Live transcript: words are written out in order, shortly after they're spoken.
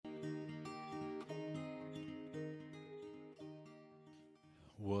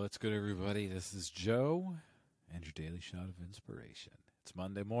What's good, everybody? This is Joe and your daily shot of inspiration. It's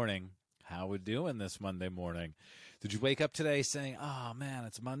Monday morning. How we doing this Monday morning? Did you wake up today saying, "Oh man,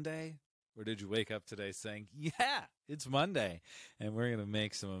 it's Monday"? Or did you wake up today saying, "Yeah, it's Monday and we're going to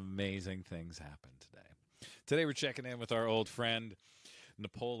make some amazing things happen today"? Today we're checking in with our old friend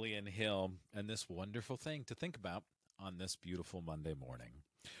Napoleon Hill and this wonderful thing to think about on this beautiful Monday morning.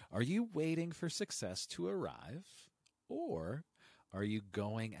 Are you waiting for success to arrive, or are you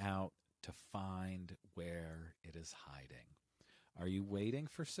going out to find where it is hiding? Are you waiting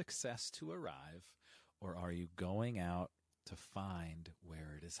for success to arrive, or are you going out to find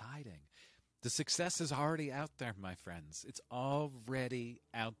where it is hiding? The success is already out there, my friends. It's already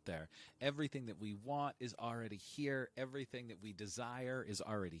out there. Everything that we want is already here. Everything that we desire is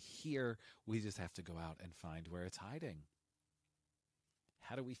already here. We just have to go out and find where it's hiding.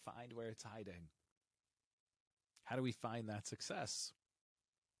 How do we find where it's hiding? How do we find that success?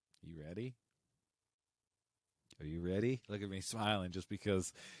 You ready? Are you ready? Look at me smiling just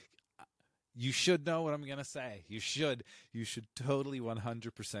because you should know what I'm going to say. You should totally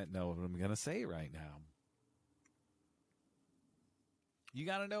 100% know what I'm going to say right now. You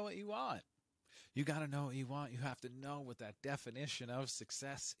got to know what you want. You got to know what you want. You have to know what that definition of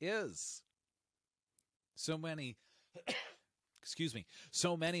success is. So many,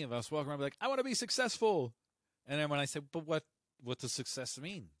 so many of us walk around like, I want to be successful. And then when I say, but what does success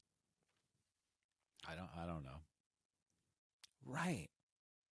mean? I don't know. Right.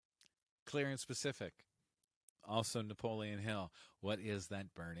 Clear and specific. Also, Napoleon Hill. What is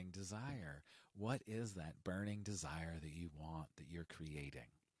that burning desire? What is that burning desire that you want, that you're creating?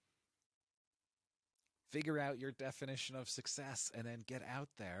 Figure out your definition of success and then get out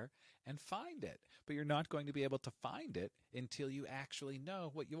there and find it. But you're not going to be able to find it until you actually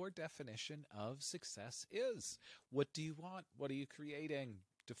know what your definition of success is. What do you want? What are you creating?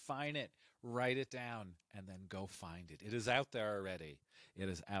 Define it, write it down, and then go find it. It is out there already. It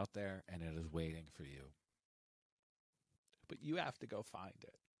is out there and it is waiting for you. But you have to go find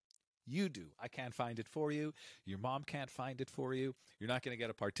it. You do. I can't find it for you. Your mom can't find it for you. You're not going to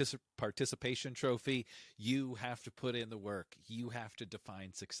get a participation trophy. You have to put in the work. You have to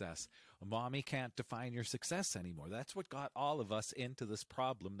define success. Mommy can't define your success anymore. That's what got all of us into this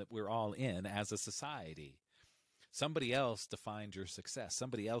problem that we're all in as a society. Somebody else defined your success.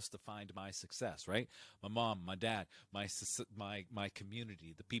 Somebody else defined my success, right? My mom, my dad, my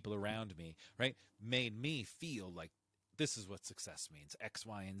community, the people around me, right? Made me feel like this is what success means. X,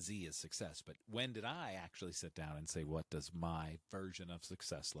 Y, and Z is success. But when did I actually sit down and say, what does my version of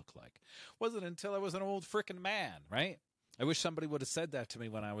success look like? Wasn't until I was an old frickin' man, right? I wish somebody would have said that to me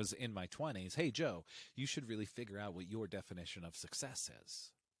when I was in my 20s. Hey, Joe, you should really figure out what your definition of success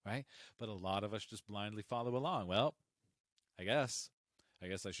is. Right? But a lot of us just blindly follow along. Well, I guess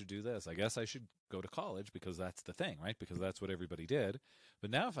I should do this. I guess I should go to college because that's the thing, right? Because that's what everybody did. But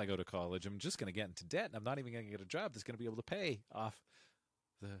now if I go to college, I'm just going to get into debt and I'm not even going to get a job that's going to be able to pay off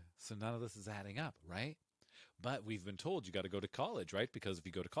so none of this is adding up, right? But we've been told you got to go to college, right? Because if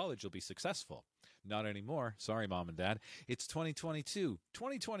you go to college, you'll be successful. Not anymore. Sorry, mom and dad. It's 2022,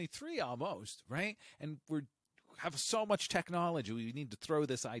 2023 almost, right? And we're have so much technology, we need to throw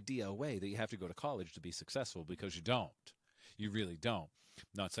this idea away that you have to go to college to be successful, because you don't. You really don't. I'm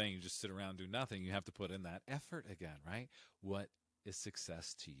not saying you just sit around and do nothing. You have to put in that effort again, right? What is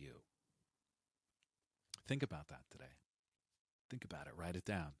success to you? Think about that today. Think about it. Write it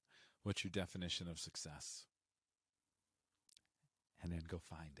down. What's your definition of success? And then go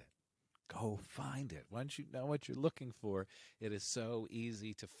find it. Go find it. Once you know what you're looking for, it is so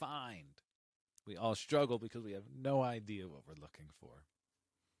easy to find. We all struggle because we have no idea what we're looking for.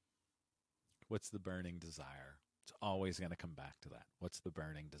 What's the burning desire? It's always going to come back to that. What's the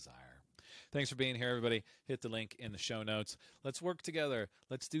burning desire? Thanks for being here, everybody. Hit the link in the show notes. Let's work together.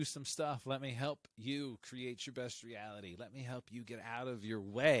 Let's do some stuff. Let me help you create your best reality. Let me help you get out of your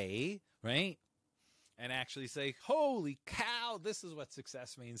way, right? And actually say, holy cow, this is what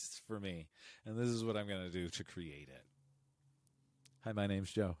success means for me. And this is what I'm going to do to create it. Hi, my name's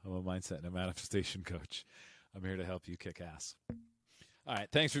Joe. I'm a mindset and a manifestation coach. I'm here to help you kick ass. All right.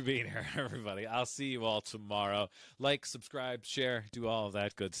 Thanks for being here, everybody. I'll see you all tomorrow. Like, subscribe, share, do all of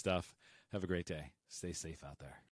that good stuff. Have a great day. Stay safe out there.